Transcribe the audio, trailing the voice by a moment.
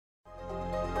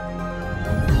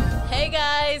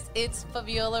It's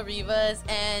Faviola Rivas,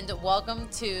 and welcome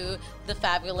to the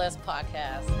Fabulous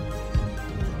Podcast.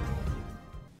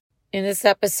 In this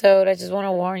episode, I just want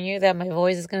to warn you that my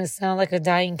voice is going to sound like a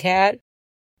dying cat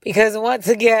because once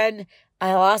again,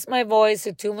 I lost my voice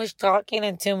to too much talking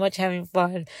and too much having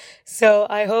fun. So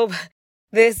I hope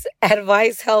this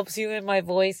advice helps you and my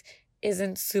voice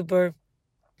isn't super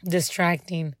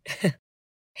distracting.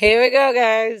 Here we go,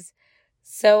 guys.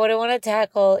 So what I want to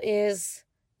tackle is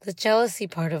the jealousy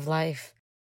part of life.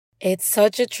 It's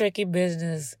such a tricky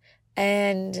business.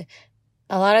 And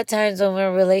a lot of times when we're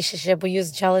in a relationship, we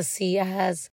use jealousy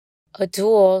as a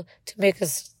tool to make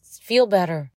us feel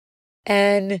better.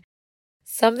 And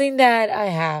something that I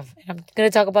have, and I'm going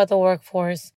to talk about the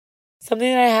workforce.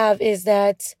 Something that I have is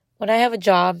that when I have a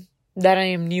job that I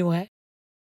am new at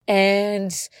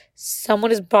and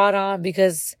someone is brought on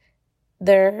because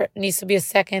there needs to be a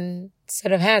second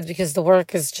set of hands because the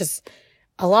work is just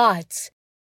a lot.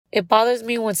 It bothers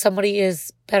me when somebody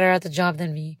is better at the job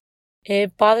than me.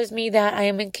 It bothers me that I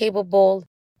am incapable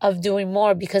of doing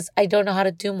more because I don't know how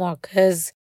to do more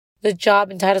because the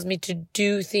job entitles me to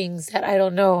do things that I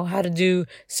don't know how to do.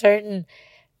 Certain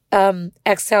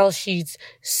Excel sheets,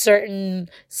 certain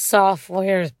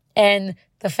software, and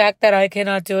the fact that I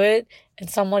cannot do it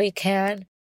and somebody can,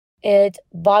 it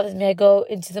bothers me. I go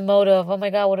into the mode of, oh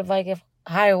my God, what if I get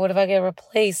hired? What if I get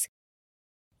replaced?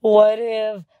 What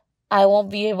if I won't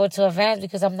be able to advance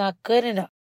because I'm not good enough?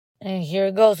 And here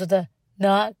it goes with the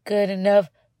not good enough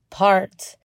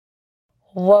part.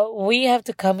 What we have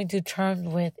to come into terms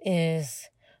with is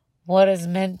what is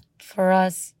meant for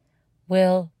us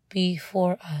will be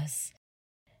for us.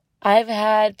 I've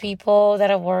had people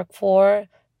that I work for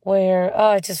where,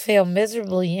 I just fail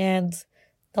miserably and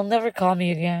they'll never call me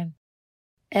again.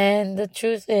 And the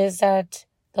truth is that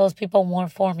those people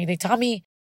weren't for me. They taught me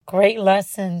great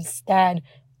lessons that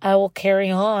I will carry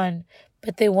on,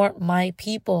 but they weren't my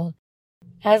people.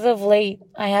 As of late,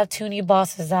 I have two new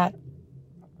bosses that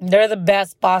they're the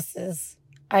best bosses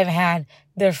I've had.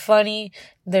 They're funny,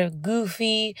 they're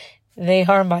goofy, they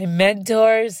are my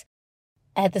mentors.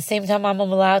 At the same time, I'm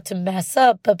allowed to mess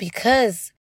up, but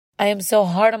because I am so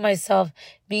hard on myself,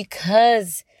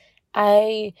 because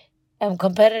I am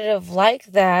competitive like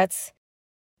that,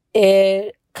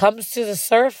 it comes to the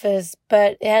surface,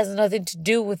 but it has nothing to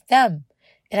do with them.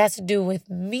 It has to do with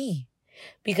me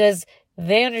because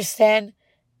they understand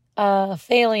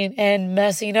failing and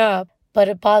messing up, but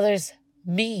it bothers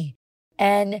me.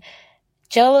 And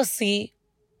jealousy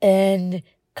and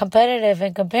competitive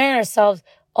and comparing ourselves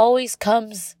always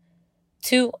comes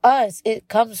to us. It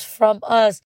comes from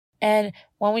us. And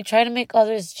when we try to make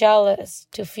others jealous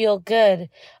to feel good,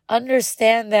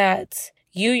 understand that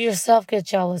you yourself get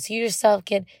jealous. You yourself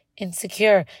get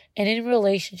insecure. And in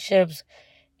relationships,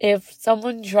 if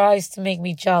someone tries to make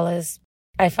me jealous,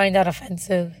 I find that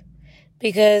offensive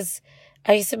because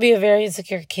I used to be a very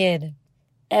insecure kid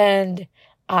and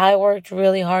I worked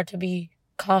really hard to be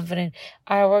confident.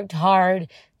 I worked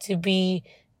hard to be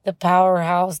the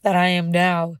powerhouse that I am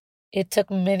now. It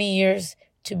took many years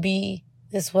to be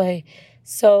this way.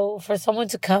 So for someone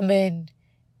to come in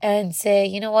and say,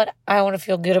 you know what, I want to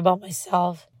feel good about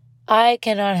myself, I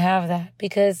cannot have that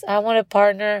because I want a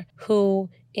partner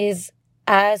who is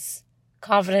as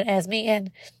confident as me. And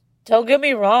don't get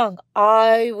me wrong,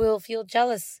 I will feel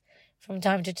jealous from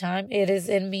time to time. It is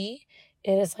in me.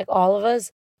 It is like all of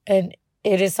us. And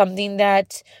it is something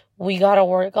that we got to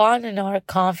work on in our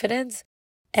confidence.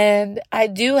 And I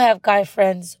do have guy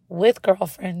friends with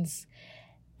girlfriends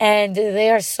and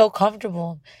they are so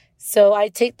comfortable. So I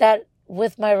take that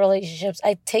with my relationships.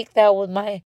 I take that with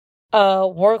my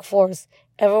workforce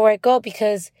everywhere I go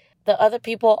because the other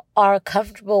people are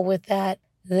comfortable with that,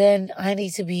 then I need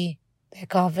to be that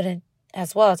confident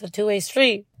as well. It's a two-way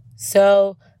street.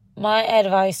 So my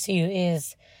advice to you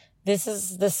is this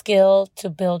is the skill to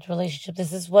build relationships.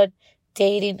 This is what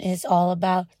dating is all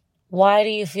about. Why do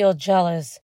you feel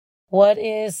jealous? What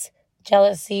is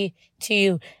jealousy to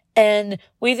you? And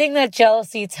we think that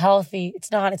jealousy is healthy. It's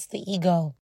not. It's the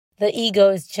ego. The ego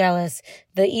is jealous.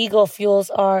 The ego fuels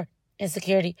our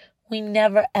insecurity. We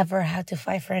never, ever had to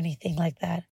fight for anything like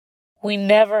that. We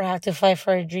never have to fight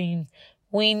for a dream.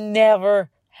 We never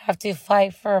have to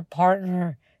fight for a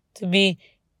partner to be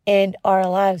in our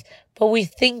lives. But we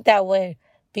think that way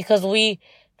because we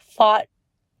fought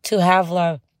to have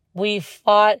love. We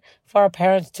fought for our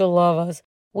parents to love us.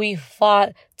 We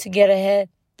fought to get ahead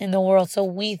in the world. So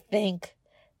we think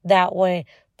that way.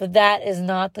 But that is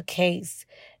not the case.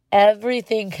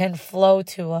 Everything can flow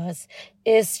to us.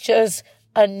 It's just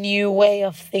a new way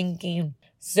of thinking.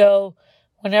 So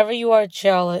whenever you are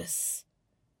jealous,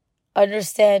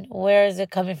 understand where is it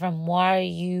coming from. Why are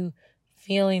you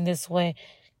feeling this way?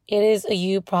 It is a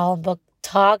you problem, but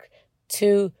talk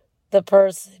to the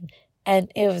person.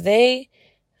 And if they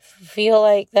feel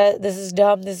like that this is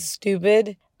dumb, this is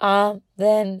stupid,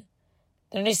 then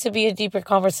there needs to be a deeper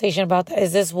conversation about that.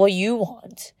 Is this what you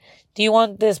want? Do you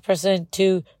want this person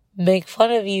to make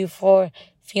fun of you for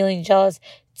feeling jealous?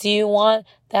 Do you want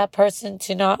that person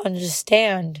to not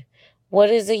understand? What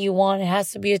is it you want? It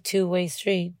has to be a two-way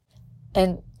street.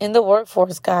 And in the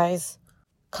workforce, guys,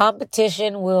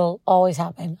 competition will always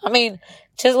happen. I mean,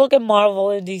 just look at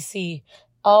Marvel and DC.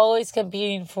 Always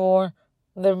competing for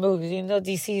their movies. You know,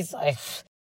 DC's like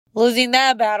losing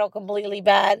that battle completely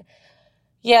bad.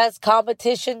 Yes,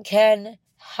 competition can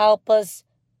help us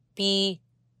be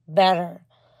better.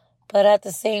 But at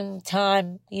the same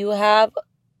time, you have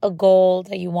a goal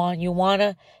that you want. You want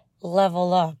to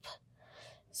level up.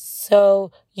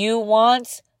 So you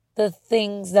want the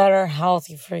things that are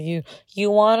healthy for you. You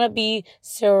want to be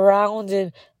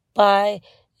surrounded by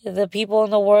the people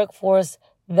in the workforce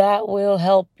that will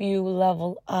help you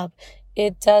level up.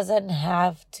 It doesn't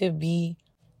have to be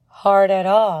hard at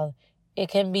all. It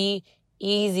can be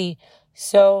easy.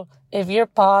 So if your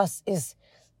boss is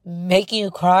making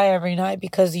you cry every night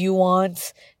because you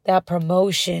want that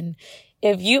promotion,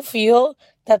 if you feel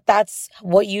that that's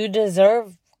what you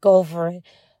deserve, go for it.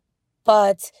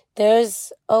 But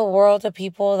there's a world of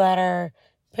people that are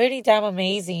pretty damn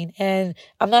amazing. And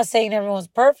I'm not saying everyone's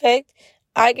perfect.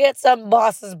 I get some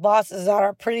bosses that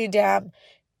are pretty damn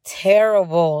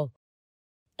terrible.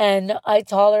 And I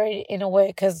tolerate it in a way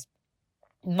because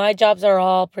my jobs are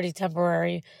all pretty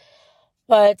temporary.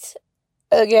 But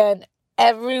again,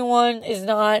 everyone is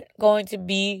not going to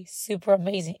be super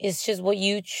amazing. It's just what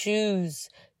you choose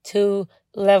to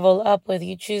level up with.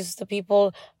 You choose the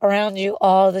people around you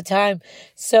all the time.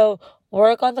 So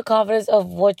work on the confidence of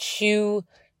what you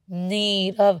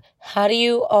need, of how do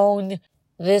you own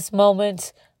this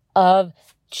moment of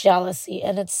jealousy.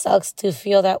 And it sucks to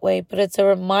feel that way, but it's a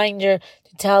reminder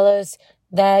to tell us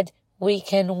that we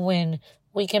can win.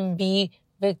 We can be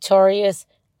victorious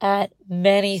at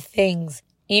many things.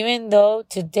 Even though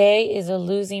today is a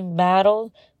losing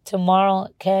battle, tomorrow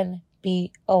can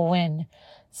be a win.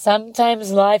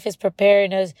 Sometimes life is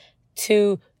preparing us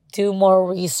to do more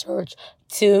research,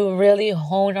 to really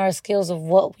hone our skills of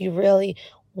what we really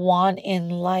want in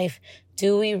life.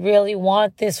 Do we really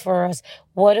want this for us?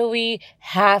 What do we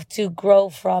have to grow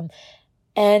from?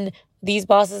 And these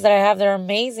bosses that I have, they're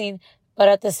amazing. But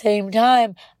at the same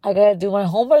time, I got to do my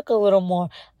homework a little more.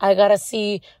 I got to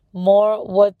see more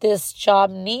what this job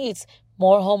needs,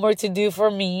 more homework to do for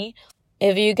me.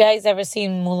 If you guys ever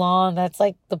seen Mulan, that's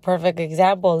like the perfect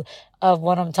example of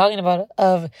what I'm talking about,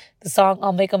 of the song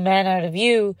I'll Make a Man Out of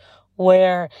You,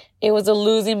 where it was a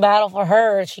losing battle for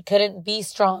her. She couldn't be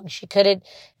strong. She couldn't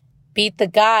beat the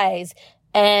guys.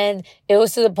 And it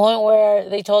was to the point where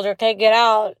they told her, okay, get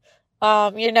out.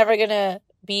 You're never going to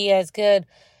be as good.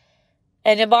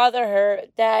 And it bothered her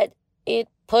that it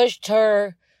pushed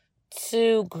her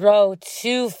to grow,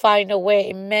 to find a way.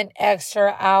 It meant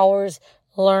extra hours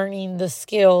learning the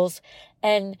skills.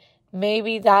 And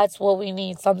maybe that's what we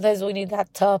need. Sometimes we need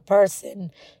that tough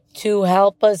person to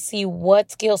help us see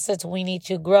what skill sets we need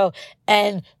to grow.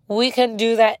 And we can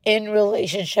do that in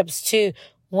relationships too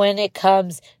when it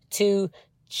comes to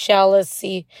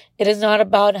jealousy. It is not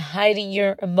about hiding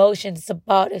your emotions. It's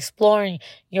about exploring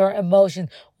your emotions.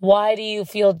 Why do you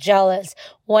feel jealous?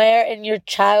 Where in your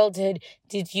childhood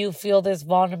did you feel this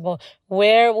vulnerable?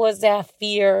 Where was that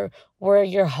fear where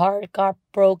your heart got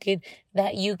broken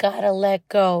that you gotta let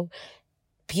go?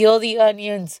 Peel the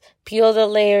onions, peel the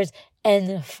layers,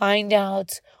 and find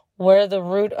out where the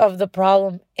root of the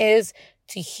problem is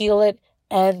to heal it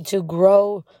and to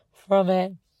grow from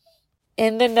it.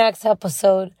 In the next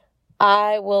episode,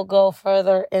 I will go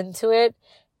further into it.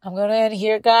 I'm going to end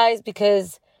here, guys,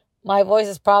 because my voice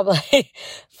is probably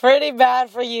pretty bad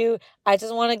for you. I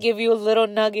just want to give you little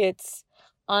nuggets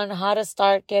on how to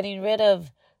start getting rid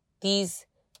of these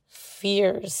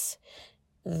fears.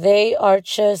 They are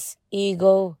just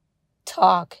ego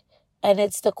talk. And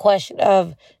it's the question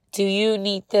of, do you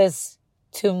need this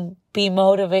to be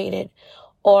motivated?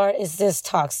 Or is this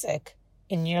toxic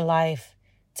in your life?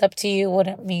 It's up to you what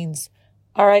it means.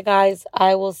 All right, guys,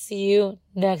 I will see you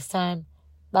next time.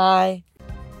 Bye.